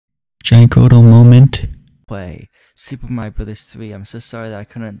GiantGrotle moment. Play Super Mario Bros. 3. I'm so sorry that I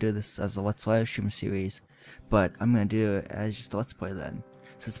couldn't do this as a Let's Live stream series, but I'm gonna do it as just a Let's Play then.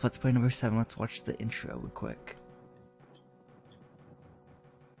 So it's Let's Play number 7. Let's watch the intro real quick.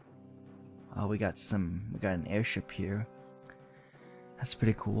 Oh, we got an airship here. That's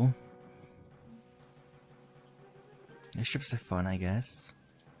pretty cool. Airships are fun, I guess.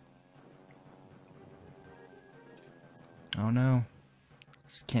 Oh no.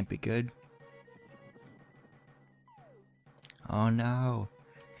 This can't be good. Oh no.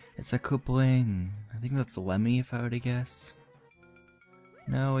 It's a Koopling. I think that's Lemmy if I were to guess.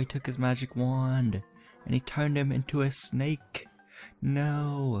 No, he took his magic wand and he turned him into a snake.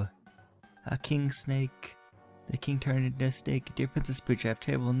 No. A king snake. The king turned into a snake. Dear Princess Peach, I have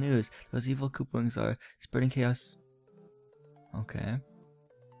terrible news. Those evil Koopalings are spreading chaos. Okay.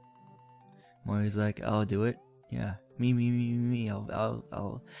 Mario's like, I'll do it. Yeah. Me.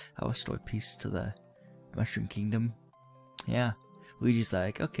 I'll restore peace to the Mushroom Kingdom. Yeah. Luigi's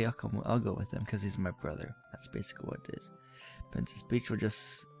like, okay, I'll go with him because he's my brother. That's basically what it is. Princess Peach will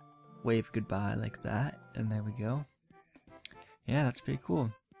just wave goodbye like that, and there we go. Yeah, that's pretty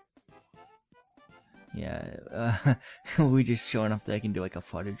cool. Yeah, Luigi's showing off that I can do like a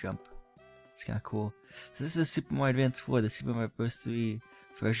flutter jump. It's kind of cool. So this is Super Mario Advance 4, the Super Mario Bros. 3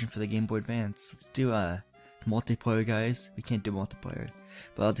 version for the Game Boy Advance. Let's do multiplayer, guys. We can't do multiplayer,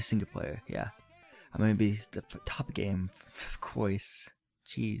 but I'll do single player. Yeah, I'm gonna be the top game, of course.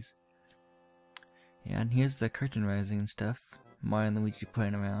 Jeez. Yeah, and here's the curtain rising and stuff. Mario and Luigi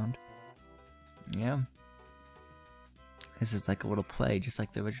playing around. Yeah. This is like a little play, just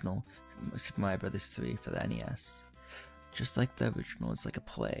like the original Super Mario Bros. 3 for the NES. Just like the original, it's like a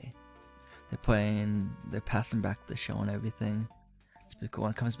play. They're playing, they're passing back the show and everything. It's pretty cool.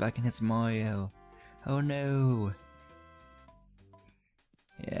 One comes back and hits Mario. Oh no!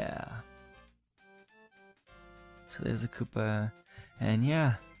 Yeah. So there's a Koopa, and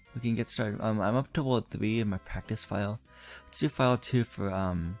yeah, we can get started. I'm up to World 3 in my practice file. Let's do file 2 for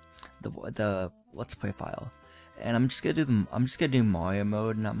the Let's Play file. And I'm just gonna do Mario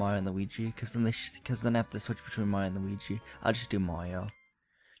mode, not Mario and Luigi, because then I have to switch between Mario and Luigi. I'll just do Mario,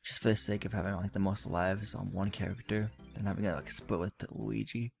 just for the sake of having like the most lives on one character, and having it like split with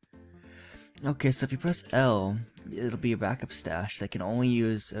Luigi. Okay, so if you press L, it'll be a backup stash that can only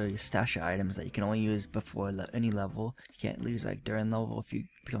use your stash of items that you can only use before any level. You can't use like during level if you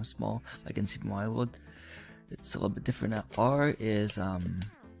become small, like in Super Mario World. It's a little bit different now. R is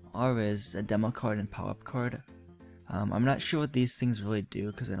a demo card and power up card. I'm not sure what these things really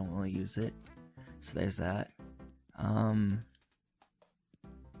do because I don't really use it. So there's that. I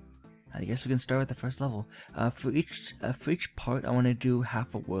guess we can start with the first level. For each part, I want to do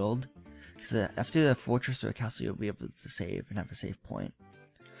half a world. Because after the fortress or a castle, you'll be able to save and have a save point.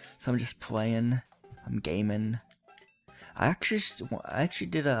 So I'm just playing. I'm gaming. I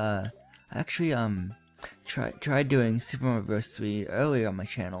tried doing Super Mario Bros. 3 earlier on my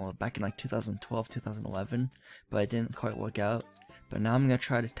channel back in like 2012, 2011, but it didn't quite work out. But now I'm gonna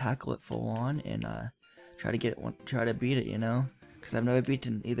try to tackle it full on and try to beat it, you know, because I've never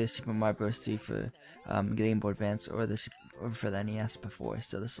beaten either Super Mario Bros. 3 for Game Boy Advance or for the NES before,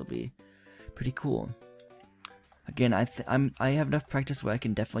 so this will be pretty cool. Again, I have enough practice where I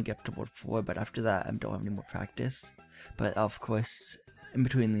can definitely get up to World 4, but after that I don't have any more practice. But of course, in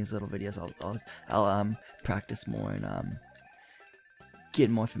between these little videos, I'll practice more and get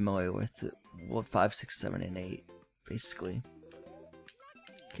more familiar with World 5, 6, 7, and 8, basically.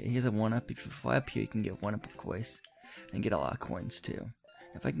 Okay, here's a 1-up. If you fly up here, you can get 1-up, of course, and get a lot of coins too.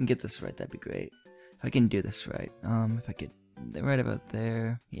 If I can get this right, that'd be great. If I can do this right, if I get right about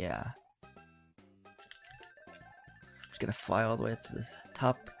there, yeah. I'm just gonna fly all the way up to the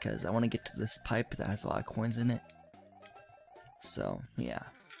top because I want to get to this pipe that has a lot of coins in it. So, yeah,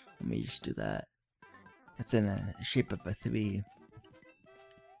 let me just do that. It's in a shape of a 3.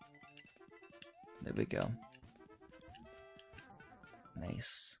 There we go.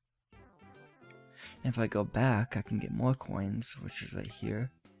 Nice. And if I go back, I can get more coins, which is right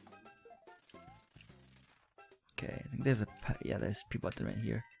here. Okay, I think there's there's people at the right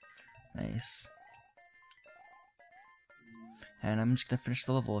here. Nice. And I'm just gonna finish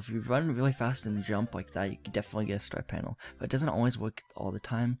the level. If you run really fast and jump like that, you can definitely get a start panel. But it doesn't always work all the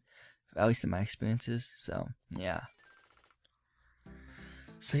time, at least in my experiences. So yeah.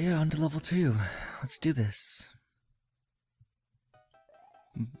 So yeah, on to level 2. Let's do this.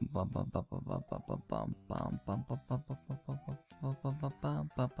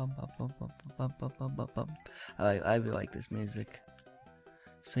 I really like this music.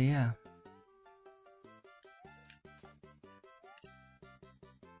 So yeah.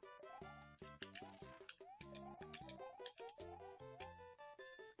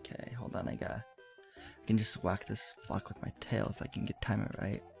 Okay, hold on, I can just whack this block with my tail if I can time it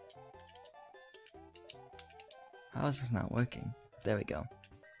right. How is this not working? There we go.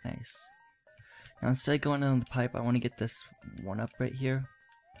 Nice. Now instead of going down the pipe, I want to get this one up right here.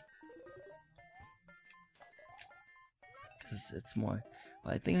 Because it's more...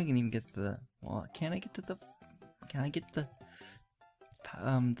 Well, I think I can even get to the... Well, can I get to the... Can I get the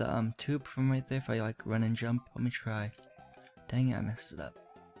tube from right there if I like run and jump? Let me try. Dang it, I messed it up.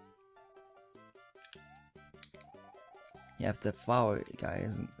 Yeah, if the flower guy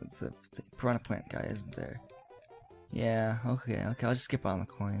isn't... It's the piranha plant guy isn't there. Yeah, okay, I'll just skip on the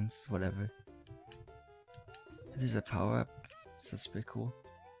coins, whatever. There's a power-up, so that's pretty cool.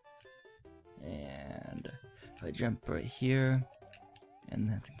 And if I jump right here, and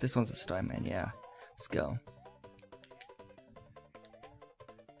I think this one's a Starman, yeah. Let's go.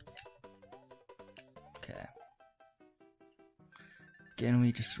 Okay. Again,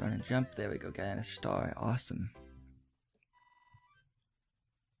 we just run and jump. There we go, got a star. Awesome.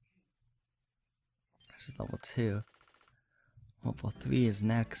 This is level 2. Level 3 is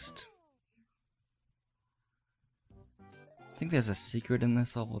next. I think there's a secret in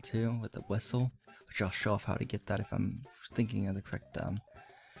this level too with the whistle, which I'll show off how to get that if I'm thinking of the correct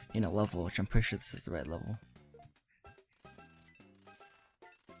level, which I'm pretty sure this is the right level.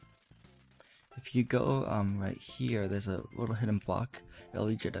 If you go right here, there's a little hidden block. It'll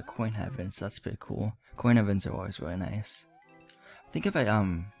lead you to coin heaven, so that's pretty cool. Coin heavens are always really nice. I think if I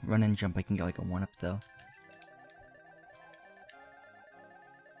run and jump, I can get like a 1-up though.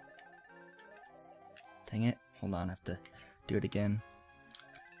 Dang it! Hold on, I have to do it again.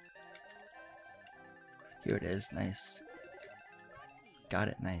 Here it is, nice. Got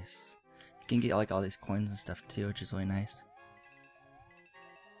it, nice. You can get like all these coins and stuff too, which is really nice.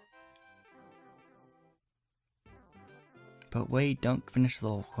 But wait, don't finish the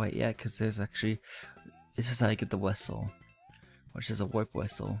level quite yet, because there's actually... This is how you get the whistle, which is a warp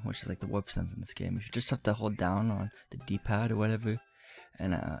whistle, which is like the warp sense in this game. You just have to hold down on the D-pad or whatever.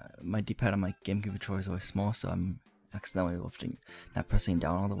 And my D-pad on my GameCube controller is really small, so I'm accidentally not pressing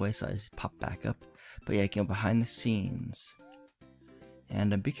down all the way, so I just pop back up. But yeah, you can go behind the scenes.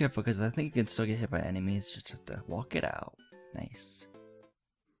 And be careful, because I think you can still get hit by enemies, just have to walk it out. Nice.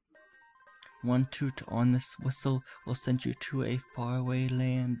 1 toot on this whistle will send you to a faraway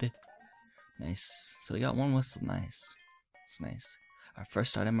land. Nice. So we got 1 whistle, nice. It's nice. Our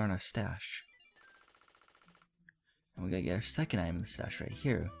first item on our stash. And we gotta get our second item in the stash right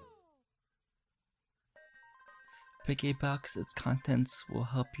here. Pick a box, its contents will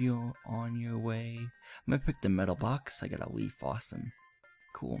help you on your way. I'm gonna pick the metal box, I got a leaf, awesome.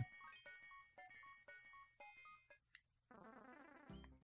 Cool.